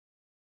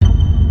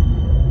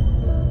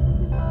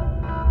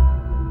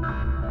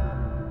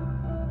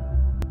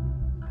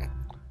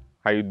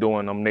How you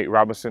doing? I'm Nate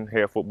Robinson,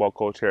 head football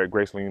coach here at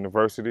Graceland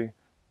University.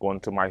 Going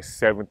to my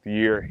 7th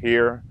year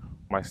here,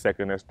 my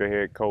second as the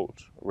head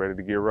coach. Ready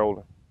to get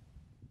rolling.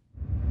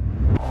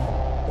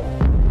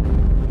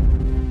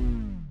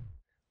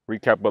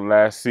 Recap of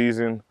last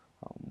season.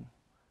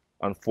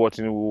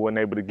 Unfortunately, we weren't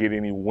able to get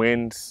any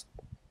wins,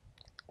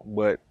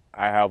 but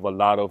I have a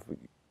lot of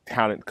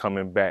talent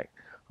coming back,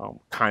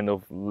 kind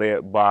of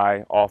led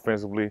by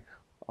offensively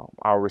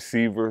our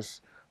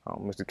receivers,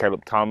 Mr.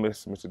 Caleb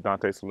Thomas, Mr.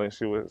 Dante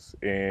Silencious,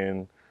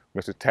 and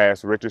Mr.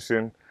 Taz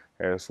Richardson,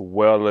 as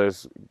well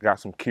as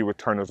got some key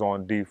returners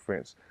on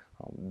defense.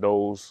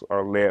 Those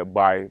are led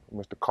by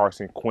Mr.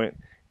 Carson Quint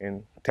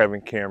and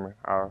Tevin Cameron,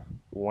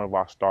 one of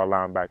our star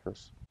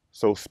linebackers.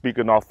 So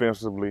speaking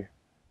offensively,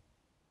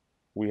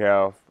 we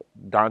have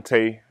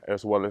Dante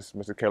as well as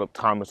Mr. Caleb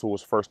Thomas, who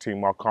was first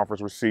team all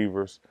conference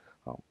receivers.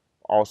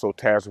 Also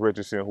Taz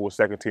Richardson, who was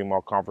second team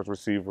all conference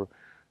receiver.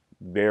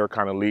 They're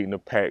kind of leading the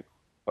pack,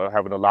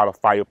 having a lot of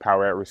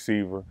firepower at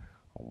receiver.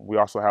 We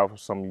also have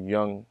some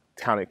young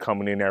talent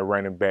coming in at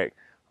running back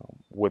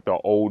with an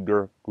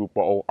older group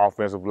of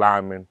offensive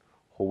linemen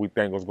who we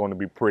think is going to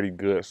be pretty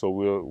good. So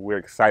we're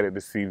excited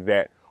to see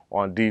that.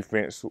 On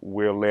defense,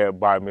 we're led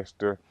by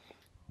Mr.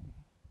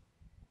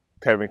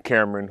 Tevin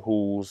Cameron,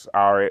 who's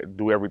our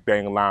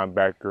do-everything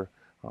linebacker,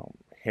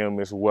 him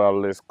as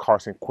well as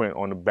Carson Quint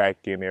on the back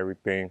end and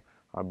everything,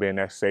 being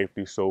that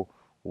safety. So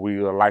we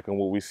are liking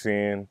what we're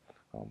seeing.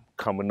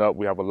 Coming up,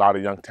 we have a lot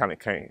of young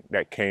talent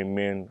that came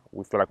in.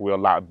 We feel like we're a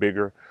lot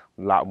bigger,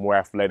 a lot more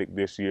athletic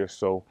this year,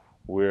 so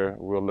we're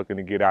looking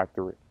to get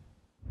after it.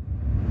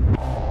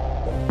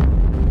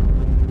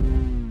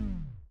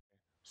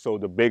 So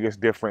the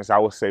biggest difference I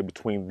would say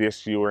between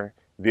this year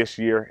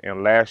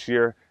and last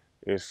year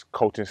is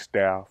coaching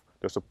staff,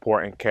 the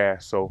supporting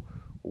cast. So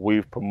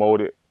we've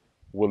promoted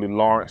Willie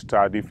Lawrence to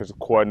our defensive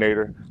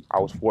coordinator. I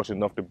was fortunate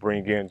enough to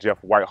bring in Jeff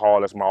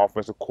Whitehall as my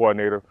offensive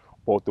coordinator,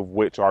 both of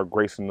which are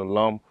Graceland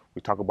alum.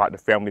 We talk about the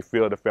family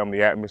feel, the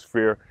family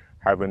atmosphere.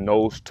 Having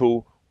those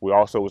two, we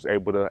also was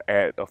able to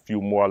add a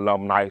few more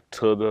alumni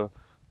to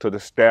the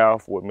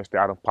staff with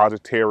Mr. Adam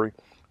Positeri,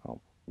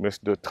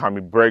 Mr.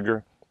 Tommy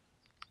Breger,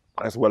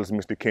 as well as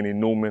Mr. Kenny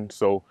Newman.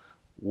 So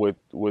what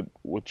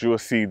you'll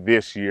see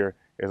this year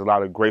is a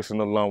lot of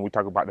Graceland alum. We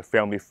talk about the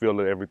family feel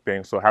of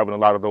everything. So having a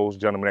lot of those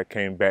gentlemen that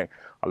came back,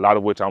 a lot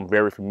of which I'm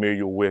very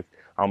familiar with.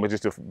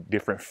 It's just a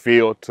different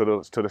feel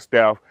to the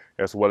staff,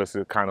 as well as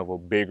a kind of a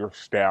bigger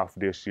staff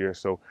this year.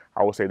 So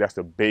I would say that's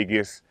the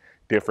biggest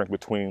difference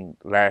between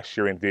last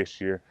year and this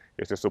year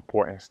is the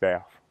supporting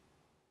staff.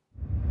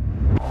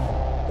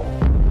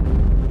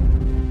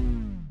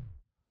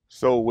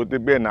 So with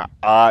it being an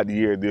odd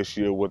year this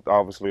year with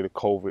obviously the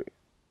COVID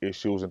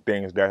issues and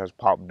things that has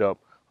popped up,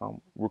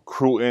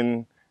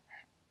 recruiting,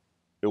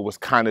 it was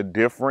kind of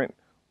different,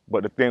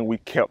 but the thing we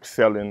kept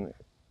selling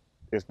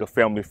is the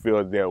family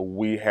feel that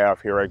we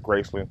have here at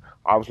Graceland.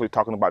 Obviously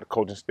talking about the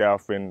coaching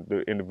staff and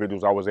the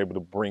individuals I was able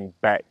to bring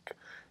back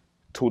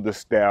to the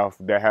staff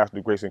that has the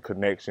Graceland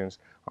connections.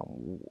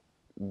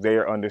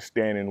 They're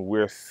understanding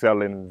we're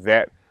selling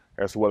that,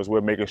 as well as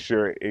we're making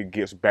sure it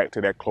gets back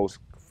to that close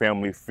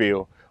family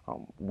feel.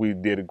 We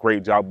did a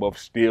great job of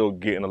still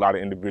getting a lot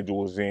of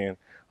individuals in.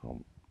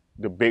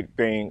 The big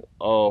thing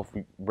of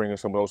bringing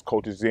some of those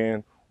coaches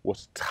in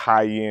was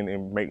tie in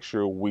and make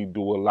sure we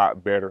do a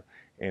lot better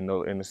in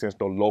the sense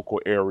the local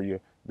area,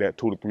 that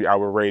 2 to 3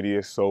 hour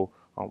radius. So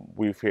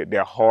we've hit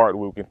that hard.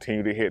 We'll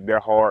continue to hit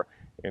that hard,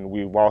 and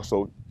we've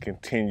also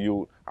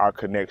continued our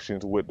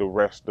connections with the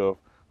rest of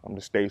the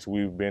states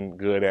we've been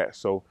good at.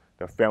 So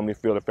the family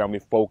feel, the family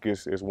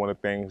focus is one of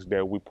the things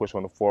that we push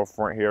on the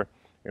forefront here,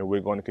 and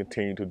we're going to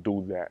continue to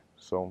do that.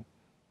 So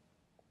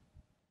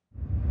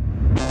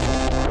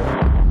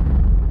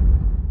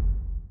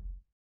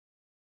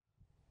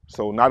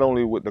not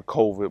only with the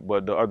COVID,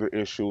 but the other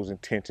issues and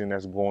tension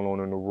that's going on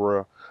in the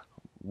world,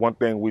 one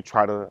thing we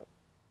try to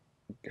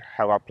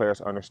have our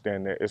players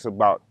understand that it's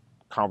about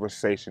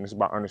conversation, it's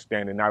about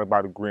understanding, not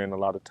about agreeing a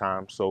lot of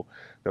times. So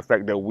the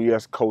fact that we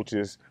as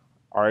coaches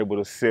are able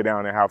to sit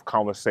down and have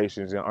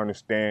conversations and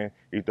understand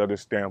each other's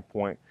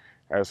standpoint,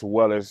 as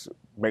well as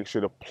make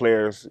sure the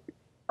players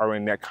are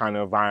in that kind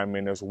of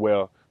environment as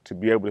well, to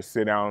be able to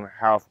sit down,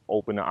 have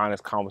open and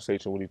honest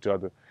conversation with each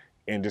other,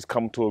 and just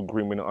come to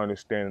agreement and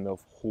understanding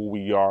of who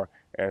we are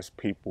as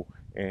people.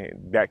 And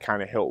that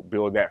kind of helped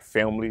build that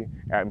family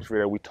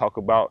atmosphere that we talk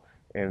about.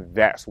 And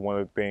that's one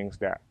of the things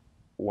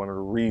one of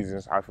the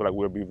reasons I feel like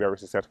we'll be very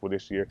successful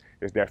this year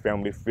is that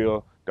family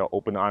feel, the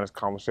open and honest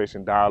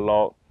conversation,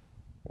 dialogue,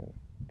 and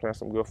playing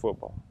some good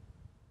football.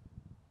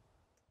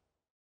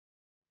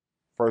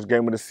 First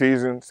game of the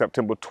season,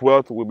 September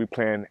 12th, we'll be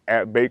playing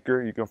at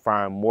Baker. You can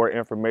find more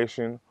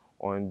information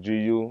on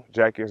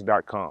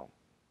gujackets.com.